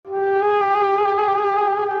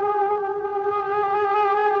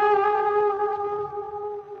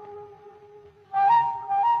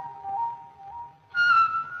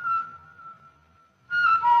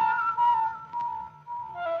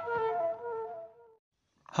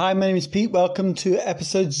Hi, my name is Pete. Welcome to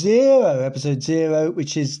episode zero,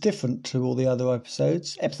 which is different to all the other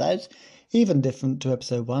episodes, even different to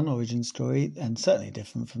episode one, Origin Story, and certainly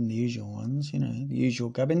different from the usual ones, the usual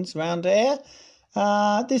gubbins around here.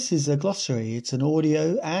 This is a glossary. It's an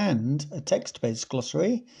audio and a text-based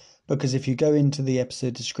glossary, because if you go into the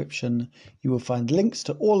episode description, you will find links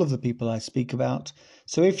to all of the people I speak about.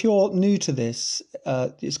 So if you're new to this,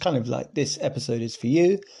 it's kind of like this episode is for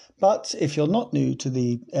you. But if you're not new to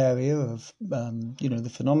the area of,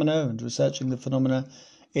 the phenomena and researching the phenomena,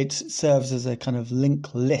 it serves as a kind of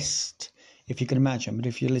link list, if you can imagine. But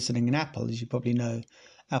if you're listening in Apple, as you probably know,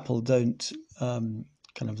 Apple don't kind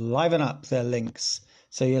of liven up their links.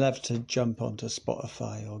 So you'll have to jump onto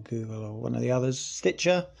Spotify or Google or one of the others,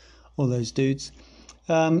 Stitcher, all those dudes,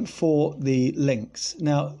 for the links.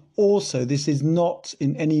 Now, also, this is not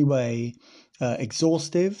in any way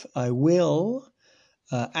exhaustive. I will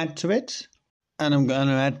add to it, and I'm going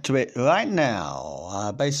to add to it right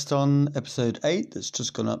now, based on episode 8 that's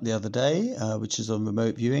just gone up the other day, which is on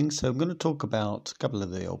remote viewing. So I'm going to talk about a couple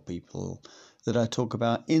of the old people that I talk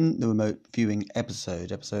about in the remote viewing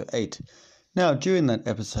episode 8. Now, during that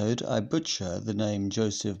episode, I butcher the name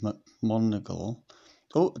Joseph McMoneagle.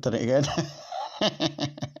 Oh, done it again.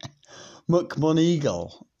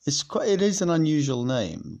 McMoneagle. It is an unusual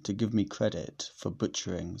name to give me credit for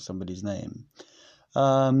butchering somebody's name.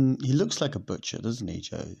 He looks like a butcher, doesn't he,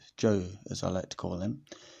 Joe, as I like to call him.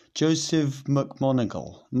 Joseph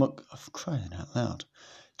McMoneagle. I'm crying out loud.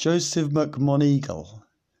 Joseph McMoneagle.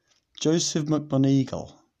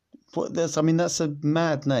 That's a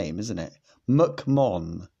mad name, isn't it?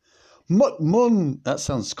 Muckmon. That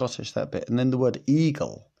sounds Scottish, that bit. And then the word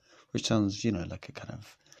eagle, which sounds, like a kind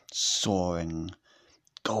of soaring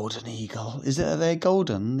golden eagle. Are they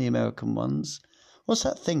golden, the American ones? What's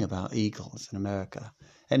that thing about eagles in America?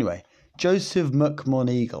 Anyway, Joseph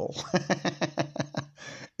McMoneagle.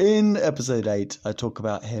 In episode 8, I talk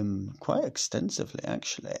about him quite extensively,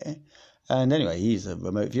 actually. And anyway, he's a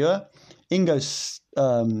remote viewer. Ingo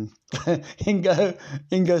Star.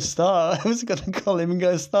 I was going to call him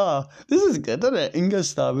Ingo Star. This is good, isn't it? Ingo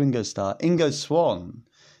Star. Ingo Swan.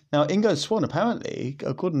 Now, Ingo Swan, apparently,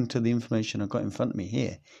 according to the information I've got in front of me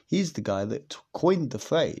here, he's the guy that coined the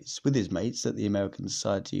phrase with his mates at the American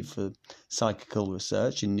Society for Psychical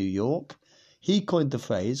Research in New York. He coined the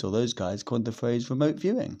phrase, or those guys coined the phrase, remote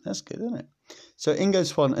viewing. That's good, isn't it? So Ingo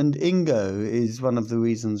Swan, and Ingo is one of the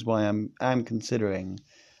reasons why I'm considering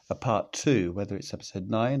a part 2, whether it's episode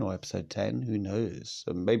 9 or episode 10, who knows?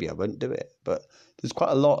 So maybe I won't do it, but there's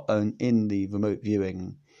quite a lot in the remote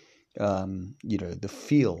viewing, the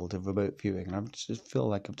field of remote viewing, and I just feel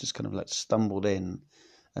like I've just kind of stumbled in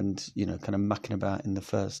and, kind of mucking about in the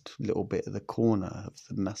first little bit of the corner of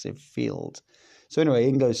the massive field. So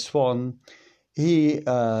anyway, Ingo Swan, he,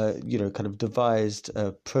 kind of devised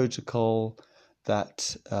a protocol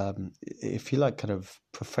that, if you like, kind of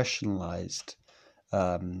professionalized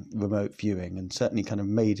remote viewing and certainly kind of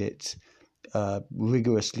made it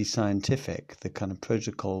rigorously scientific. The kind of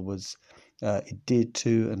protocol was it did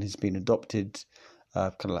to and has been adopted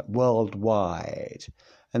kind of like worldwide.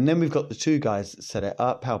 And then we've got the two guys that set it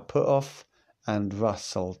up, Hal Puthoff and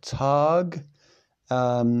Russell Targ.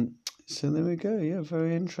 So there we go. Yeah,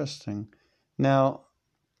 very interesting. Now,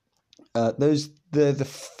 they're the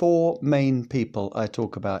 4 main people I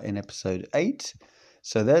talk about in episode 8.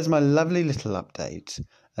 So there's my lovely little update.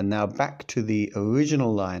 And now back to the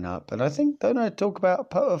original lineup. And I think, don't I talk about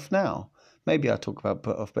Puthoff now? Maybe I talk about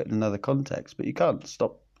Puthoff, but in another context. But you can't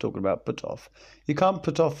stop talking about Puthoff. You can't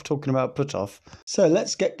put off talking about Puthoff. So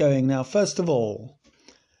let's get going now. First of all,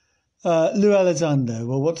 Lou Elizondo.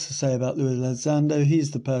 Well, what to say about Lou Elizondo? He's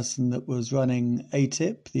the person that was running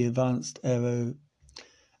ATIP, the Advanced Aero...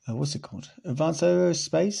 what's it called? Advanced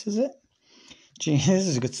Aerospace, is it? Gee, this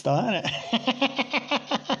is a good start, isn't it?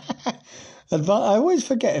 I always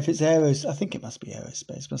forget if it's aerospace. I think it must be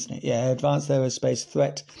aerospace, mustn't it? Yeah, Advanced Aerospace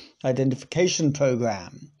Threat Identification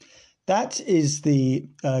Program. That is the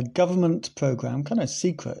government program, kind of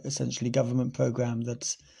secret, essentially, government program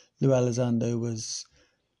that Lou Elizondo was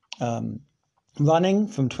running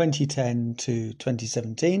from 2010 to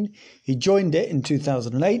 2017. He joined it in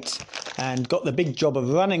 2008 and got the big job of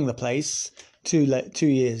running the place 2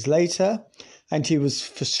 years later. And he was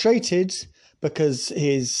frustrated because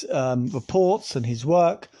his reports and his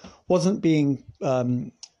work wasn't being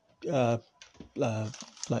fed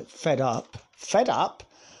up,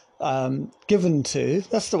 given to,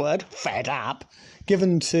 that's the word, fed up,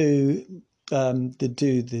 given to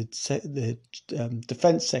the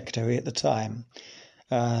defense secretary at the time,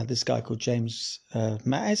 this guy called James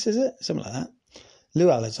Mattis, is it? Something like that. Lou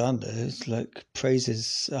Alexander is like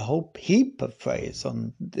praises a whole heap of praise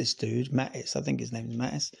on this dude, Mattis. I think his name is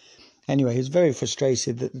Mattis. Anyway, he was very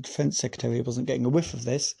frustrated that the Defence Secretary wasn't getting a whiff of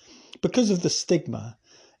this because of the stigma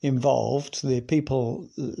involved. The people,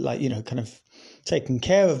 like, kind of taking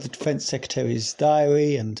care of the Defence Secretary's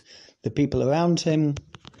diary and the people around him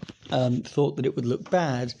thought that it would look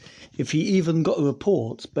bad if he even got a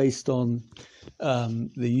report based on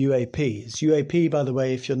the UAPs. UAP, by the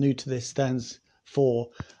way, if you're new to this, stands for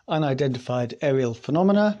Unidentified Aerial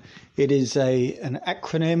Phenomena. It is an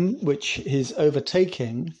acronym which is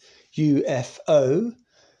overtaking UFO,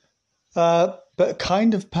 but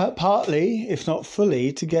kind of partly, if not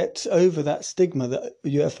fully, to get over that stigma that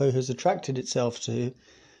UFO has attracted itself to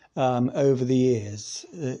over the years.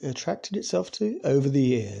 Over the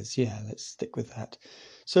years. Yeah, let's stick with that.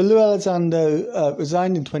 So Lou Elizondo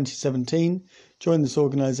resigned in 2017, joined this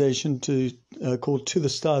organization called To the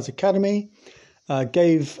Stars Academy,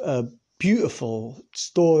 gave a beautiful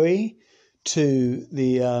story to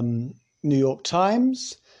the New York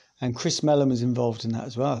Times, and Chris Mellon was involved in that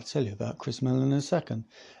as well. I'll tell you about Chris Mellon in a second.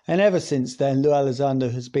 And ever since then, Lou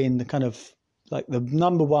Elizondo has been the kind of like the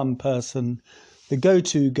number one person, the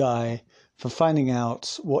go-to guy for finding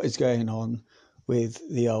out what is going on with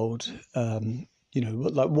the old,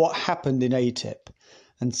 like what happened in ATIP.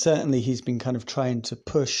 And certainly he's been kind of trying to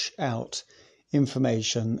push out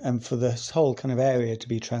information and for this whole kind of area to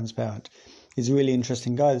be transparent. He's a really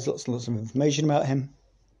interesting guy. There's lots and lots of information about him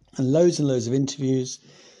and loads of interviews.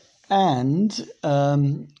 And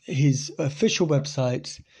his official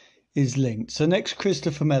website is linked. So next,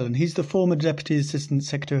 Christopher Mellon. He's the former Deputy Assistant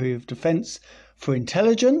Secretary of Defense for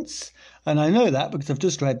Intelligence. And I know that because I've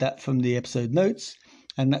just read that from the episode notes.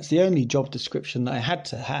 And that's the only job description that I had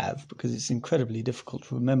to have because it's incredibly difficult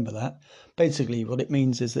to remember that. Basically, what it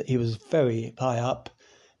means is that he was very high up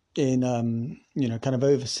in, kind of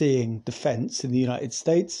overseeing defense in the United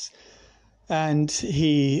States. And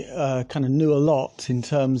he kind of knew a lot in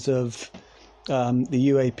terms of the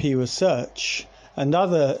UAP research and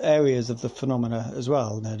other areas of the phenomena as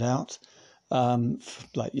well, no doubt, kind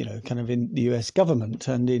of in the US government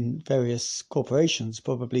and in various corporations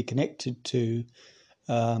probably connected to,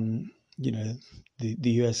 the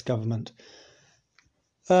US government.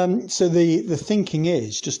 So the thinking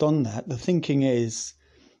is, just on that, the thinking is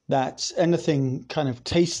that anything kind of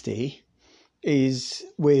tasty is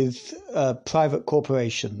with private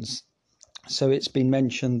corporations. So it's been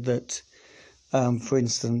mentioned that, for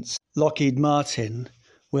instance, Lockheed Martin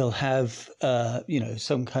will have,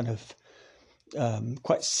 some kind of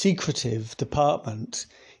quite secretive department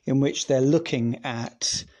in which they're looking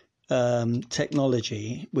at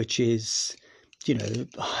technology which is,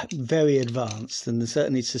 very advanced. And there's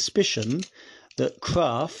certainly suspicion that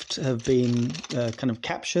craft have been kind of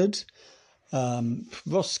captured.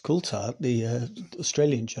 Ross Coulthart, the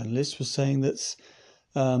Australian journalist, was saying that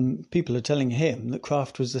people are telling him that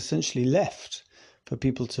craft was essentially left for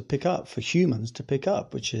people to pick up, for humans to pick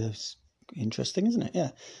up, which is interesting, isn't it?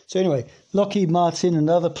 Yeah. So anyway, Lockheed Martin and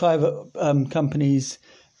other private companies,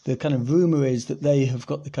 the kind of rumor is that they have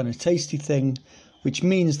got the kind of tasty thing, which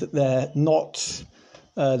means that they're not,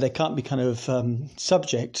 they can't be kind of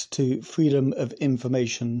subject to freedom of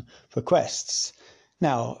information requests.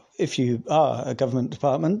 Now, if you are a government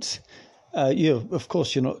department, of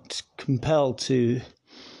course, you're not compelled to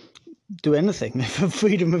do anything if a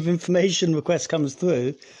freedom of information request comes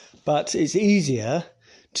through, but it's easier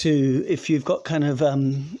to, if you've got kind of,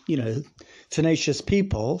 tenacious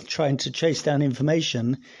people trying to chase down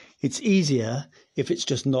information, it's easier if it's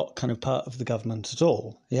just not kind of part of the government at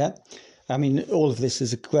all. Yeah. I mean, all of this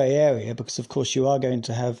is a grey area because, of course, you are going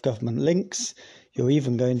to have government links. You're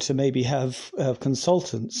even going to maybe have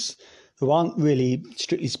consultants who aren't really,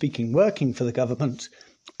 strictly speaking, working for the government,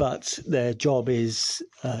 but their job is,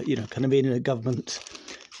 kind of in a government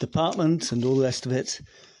department and all the rest of it.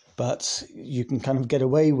 But you can kind of get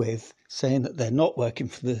away with saying that they're not working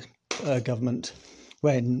for the government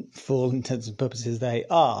when, for all intents and purposes, they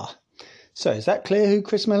are. So is that clear who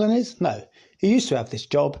Chris Mellon is? No. He used to have this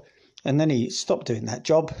job, and then he stopped doing that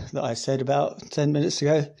job that I said about 10 minutes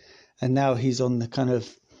ago. And now he's on the kind of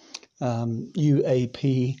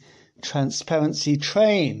UAP transparency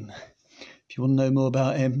train. If you want to know more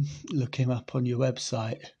about him, look him up on your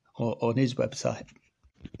website or on his website.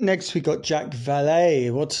 Next, we got Jacques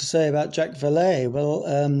Vallée. What to say about Jacques Vallée? Well,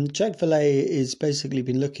 Jacques Vallée is basically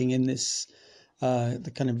been looking in this,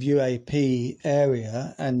 the kind of UAP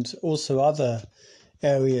area and also other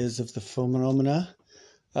areas of the phenomena.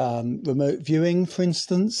 Remote viewing, for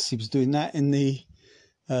instance. He was doing that in the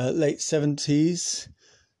late 70s.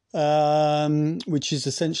 which is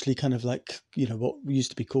essentially kind of like, what used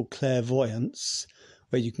to be called clairvoyance,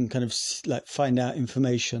 where you can kind of like find out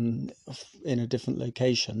information in a different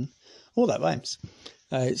location. All that rhymes.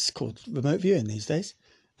 It's called remote viewing these days.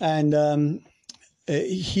 And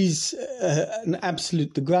he's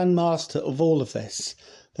the grandmaster of all of this.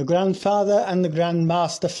 The grandfather and the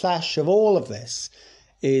grandmaster flash of all of this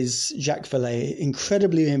is Jacques Vallée,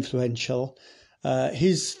 incredibly influential.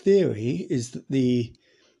 His theory is that the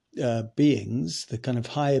beings, the kind of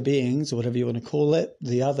higher beings, or whatever you want to call it,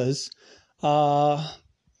 the others, are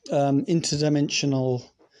interdimensional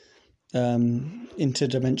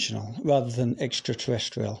rather than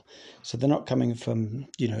extraterrestrial. So they're not coming from,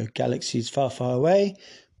 galaxies far, far away,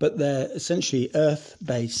 but they're essentially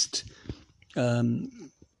Earth-based,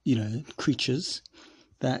 creatures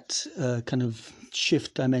that kind of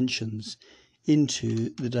shift dimensions into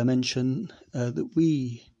the dimension that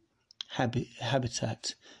we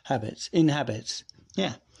inhabit.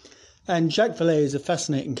 Yeah. And Jacques Vallée is a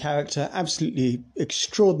fascinating character, absolutely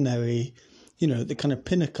extraordinary, the kind of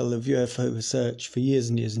pinnacle of UFO research for years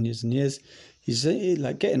and years and years and years. He's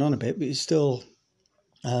like getting on a bit, but he's still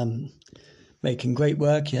making great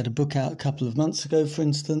work. He had a book out a couple of months ago, for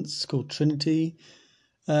instance, called Trinity.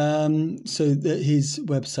 So that his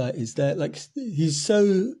website is there. Like, he's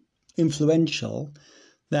so influential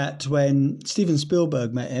that when Steven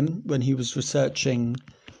Spielberg met him, when he was researching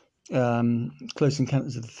Close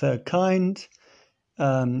Encounters of the Third Kind,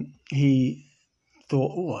 he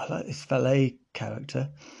thought, I like this Vallée character.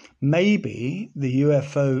 Maybe the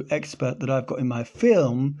UFO expert that I've got in my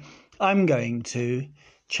film, I'm going to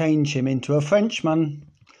change him into a Frenchman.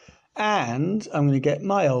 And I'm going to get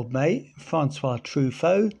my old mate, Francois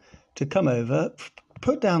Truffaut, to come over,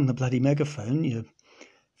 put down the bloody megaphone, you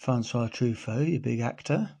Francois Truffaut, you big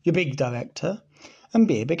actor, you big director, and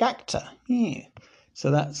be a big actor. Yeah.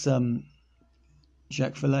 So that's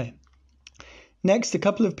Jacques Vallée. Next, a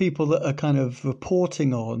couple of people that are kind of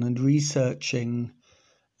reporting on and researching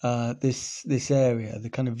this area, the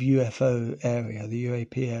kind of UFO area, the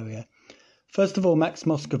UAP area. First of all, Max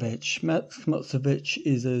Moscovitch. Max Moscovitch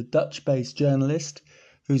is a Dutch-based journalist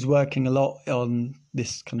who's working a lot on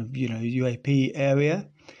this kind of, UAP area.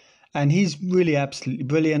 And he's really absolutely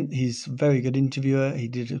brilliant. He's a very good interviewer. He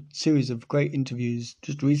did a series of great interviews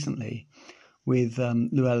just recently with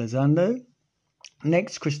Lou Elizondo.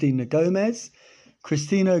 Next, Christina Gomez.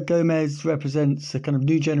 Christina Gomez represents a kind of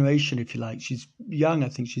new generation, if you like. She's young. I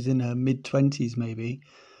think she's in her mid-20s maybe.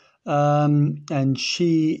 And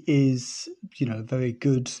she is, a very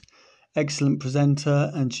good, excellent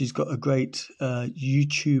presenter, and she's got a great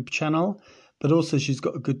YouTube channel, but also she's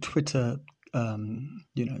got a good Twitter,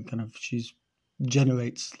 she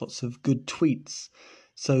generates lots of good tweets.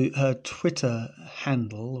 So her Twitter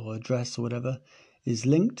handle or address or whatever is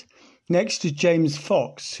linked. Next is James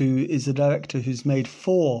Fox, who is a director who's made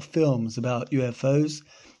 4 films about UFOs.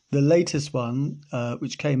 The latest one,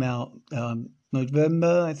 which came out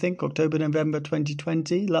November, I think, October, November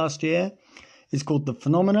 2020, last year, is called The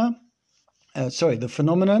Phenomenon.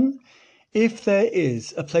 If there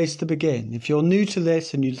is a place to begin, if you're new to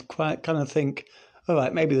this and you quite kind of think, all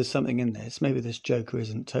right, maybe there's something in this, maybe this Joker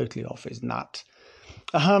isn't totally off his nut,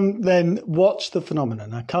 then watch The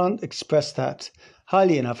Phenomenon. I can't express that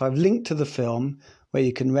highly enough. I've linked to the film where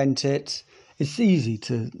you can rent it. It's easy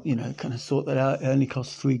to, kind of sort that out. It only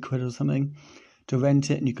costs £3 or something to rent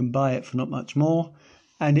it, and you can buy it for not much more.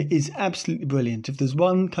 And it is absolutely brilliant. If there's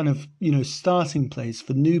one kind of, starting place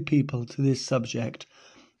for new people to this subject,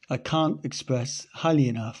 I can't express highly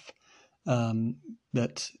enough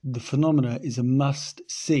that The Phenomena is a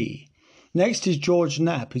must-see. Next is George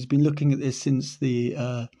Knapp, who's been looking at this since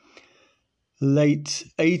the late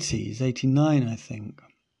 80s, 89, I think.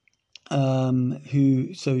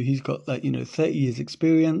 So he's got 30 years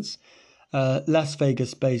experience, Las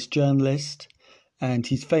Vegas-based journalist, and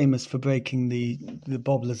he's famous for breaking the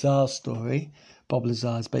Bob Lazar story. Bob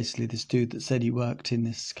Lazar is basically this dude that said he worked in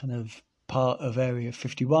this kind of part of Area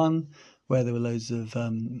 51 where there were loads of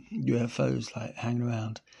UFOs hanging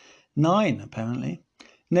around. 9, apparently.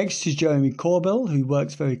 Next is Jeremy Corbell, who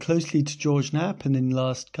works very closely to George Knapp, and in the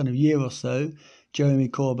last kind of year or so, Jeremy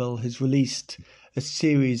Corbell has released a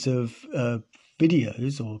series of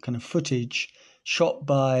videos or kind of footage shot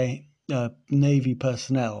by Navy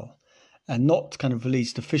personnel and not kind of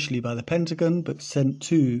released officially by the Pentagon, but sent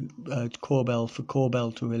to Corbell for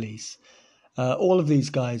Corbell to release. All of these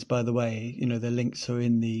guys, by the way, their links are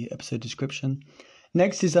in the episode description.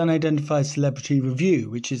 Next is Unidentified Celebrity Review,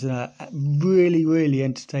 which is a really, really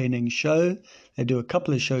entertaining show. They do a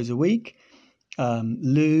couple of shows a week.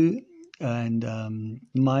 Lou and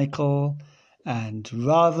Michael and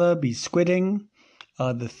Rather Be Squidding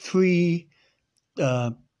are the three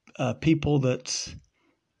people that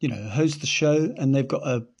host the show, and they've got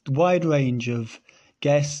a wide range of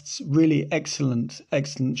guests. Really excellent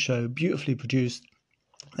show, beautifully produced.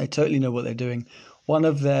 They totally know what they're doing. One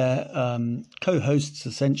of their co-hosts,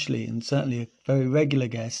 essentially, and certainly a very regular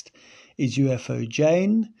guest, is UFO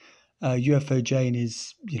Jane. UFO Jane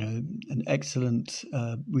is, an excellent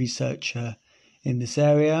researcher in this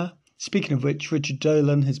area. Speaking of which, Richard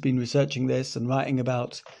Dolan has been researching this and writing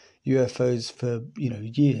about UFOs for,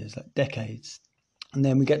 years, like decades. And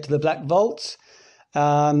then we get to the Black Vault.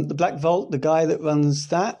 The Black Vault, the guy that runs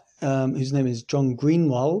that, whose name is John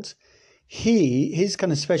Greenwald, his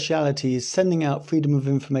kind of speciality is sending out freedom of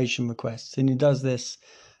information requests, and he does this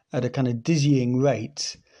at a kind of dizzying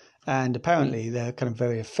rate. And apparently they're kind of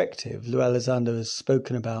very effective. Lou Elizondo has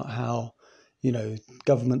spoken about how,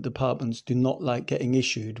 government departments do not like getting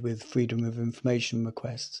issued with freedom of information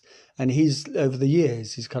requests. And over the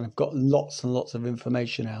years, he's kind of got lots and lots of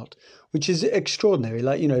information out, which is extraordinary.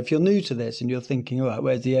 Like, if you're new to this and you're thinking, all right,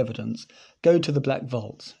 where's the evidence? Go to the Black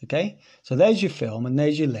Vault, okay? So there's your film and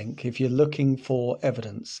there's your link if you're looking for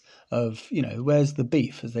evidence of, where's the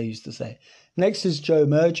beef, as they used to say. Next is Joe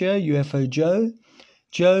Merger, UFO Joe.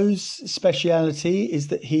 Joe's speciality is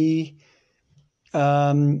that he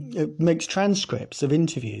makes transcripts of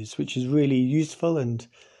interviews, which is really useful and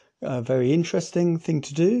a very interesting thing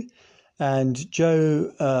to do. And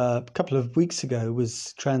Joe, a couple of weeks ago,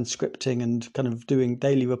 was transcripting and kind of doing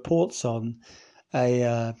daily reports on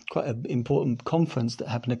a quite an important conference that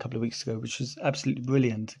happened a couple of weeks ago, which was absolutely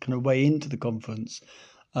brilliant, kind of way into the conference,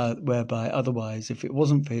 whereby otherwise, if it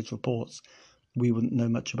wasn't for his reports, we wouldn't know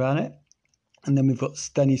much about it. And then we've got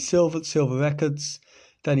Danny Silver at Silver Records.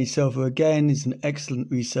 Danny Silver, again, is an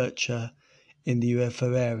excellent researcher in the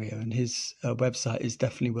UFO area, and his website is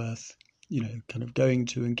definitely worth, kind of going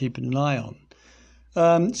to and keeping an eye on.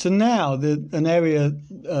 So now, an area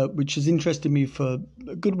which has interested me for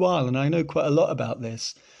a good while, and I know quite a lot about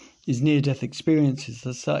this, is near-death experiences.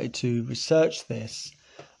 I started to research this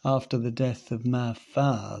after the death of my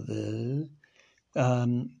father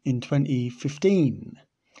in 2015.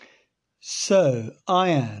 So,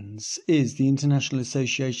 IANS is the International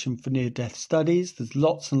Association for Near-Death Studies. There's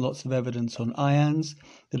lots and lots of evidence on IANS.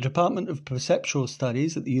 The Department of Perceptual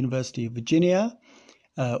Studies at the University of Virginia,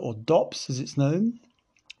 or DOPS as it's known,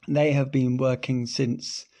 they have been working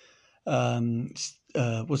since,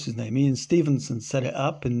 what's his name? Ian Stevenson set it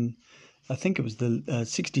up in, I think it was the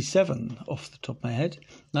 67 off the top of my head,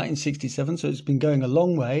 1967. So it's been going a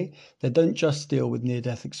long way. They don't just deal with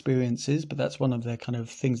near-death experiences, but that's one of their kind of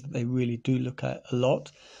things that they really do look at a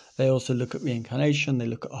lot. They also look at reincarnation. They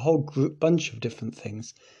look at a whole bunch of different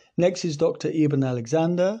things. Next is Dr. Eben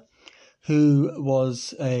Alexander, who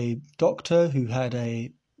was a doctor who had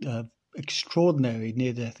a extraordinary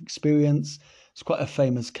near-death experience. It's quite a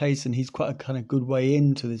famous case, and he's quite a kind of good way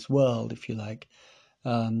into this world, if you like.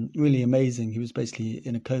 Really amazing. He was basically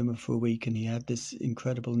in a coma for a week, and he had this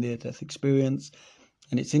incredible near-death experience.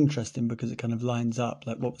 And it's interesting because it kind of lines up,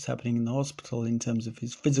 like what was happening in the hospital in terms of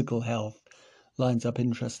his physical health, lines up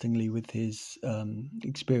interestingly with his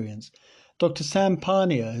experience. Dr. Sam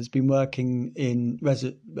Parnia has been working in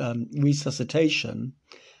resuscitation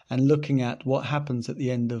and looking at what happens at the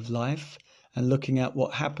end of life, and looking at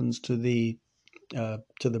what happens to the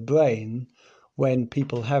brain when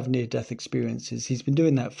people have near-death experiences. He's been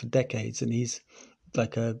doing that for decades, and he's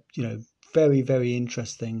like a very, very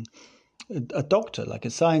interesting a doctor, like a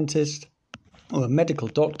scientist or a medical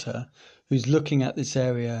doctor who's looking at this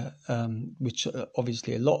area, which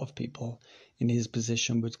obviously a lot of people in his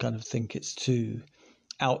position would kind of think it's too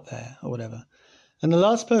out there or whatever. And the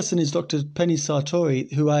last person is Dr. Penny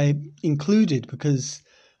Sartori, who I included because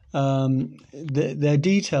their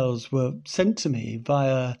details were sent to me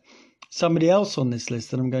via somebody else on this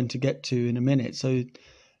list that I'm going to get to in a minute. So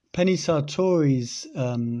Penny Sartori's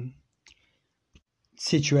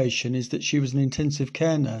situation is that she was an intensive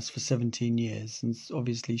care nurse for 17 years, and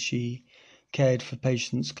obviously she cared for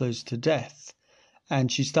patients close to death.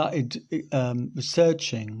 And she started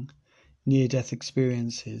researching near-death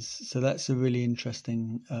experiences. So that's a really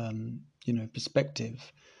interesting,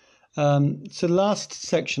 perspective. So the last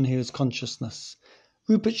section here is consciousness.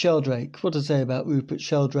 Rupert Sheldrake. What to say about Rupert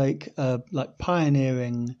Sheldrake? Like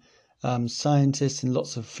pioneering scientist in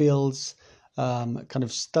lots of fields, kind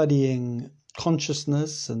of studying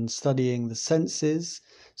consciousness and studying the senses,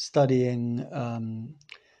 studying,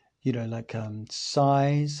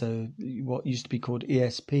 psi, so what used to be called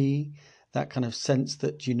ESP, that kind of sense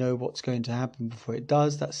that you know what's going to happen before it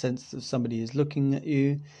does, that sense that somebody is looking at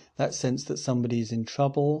you, that sense that somebody is in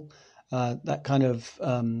trouble. that kind of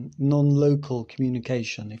non-local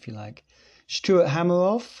communication, if you like. Stuart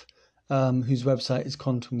Hameroff, whose website is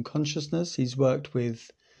Quantum Consciousness. He's worked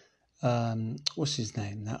with, what's his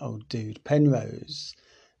name, that old dude, Penrose.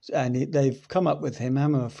 And they've come up with him,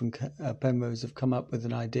 Hameroff and Penrose have come up with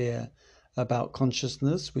an idea about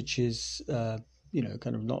consciousness, which is,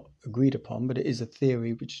 kind of not agreed upon, but it is a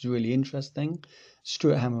theory which is really interesting.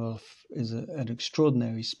 Stuart Hameroff is an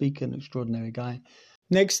extraordinary speaker, an extraordinary guy.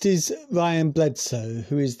 Next is Ryan Bledsoe,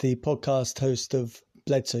 who is the podcast host of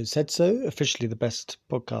Bledsoe Said So, officially the best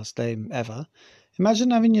podcast name ever.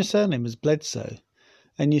 Imagine having your surname as Bledsoe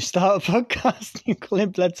and you start a podcast and you call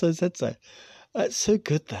it Bledsoe Said So. That's so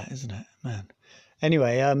good, that, isn't it, man?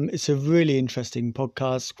 Anyway, it's a really interesting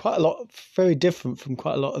podcast. Quite a lot, very different from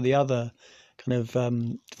quite a lot of the other kind of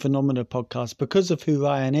phenomena podcasts because of who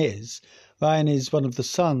Ryan is. Ryan is one of the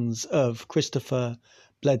sons of Christopher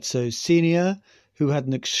Bledsoe Sr., who had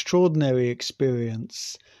an extraordinary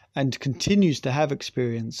experience and continues to have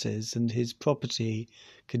experiences, and his property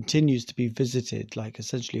continues to be visited like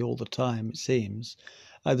essentially all the time, it seems.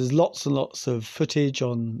 There's lots and lots of footage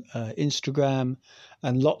on Instagram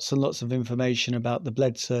and lots of information about the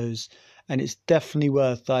Bledsoes, and it's definitely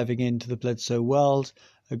worth diving into the Bledsoe world.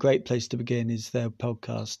 A great place to begin is their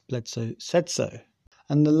podcast, Bledsoe Said So.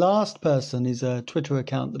 And the last person is a Twitter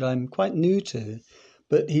account that I'm quite new to,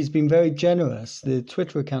 but he's been very generous. The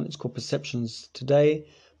Twitter account is called Perceptions Today.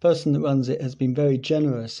 The person that runs it has been very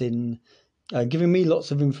generous in giving me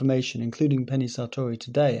lots of information, including Penny Sartori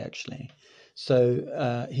today, actually.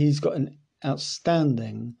 So he's got an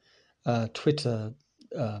outstanding Twitter,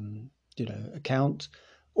 account,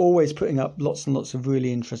 always putting up lots and lots of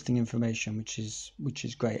really interesting information, which is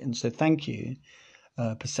great. And so thank you,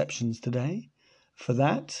 Perceptions Today, for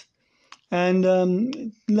that.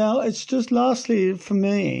 And now it's just lastly for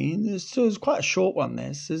me, it's quite a short one,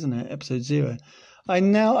 this, isn't it? Episode 0.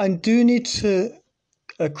 I do need to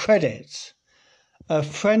credit a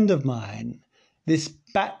friend of mine, this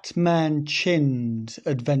Batman-chinned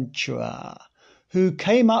adventurer, who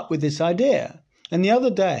came up with this idea. And the other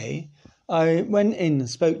day, I went in and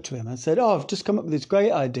spoke to him. I said, I've just come up with this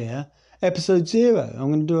great idea, episode 0.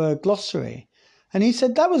 I'm going to do a glossary. And he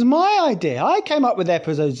said, that was my idea. I came up with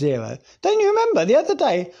episode 0. Don't you remember? The other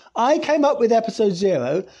day, I came up with episode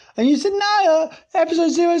 0. And you said, no, episode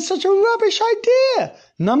 0 is such a rubbish idea.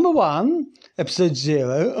 Number 1, episode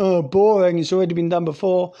 0. Oh, boring. It's already been done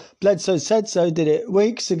before. Bledsoe Said So, did it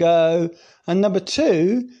weeks ago. And number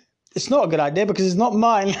 2, it's not a good idea because it's not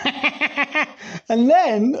mine. And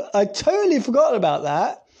then I totally forgot about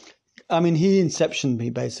that. I mean, he inceptioned me,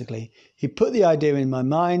 basically. He put the idea in my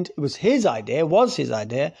mind. It was his idea,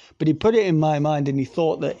 but he put it in my mind and he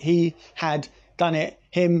thought that he had done it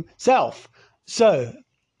himself. So,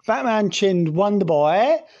 Batman-chinned Wonder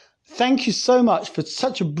Boy, thank you so much for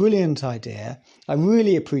such a brilliant idea. I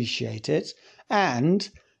really appreciate it. And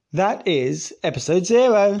that is episode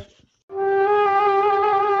 0.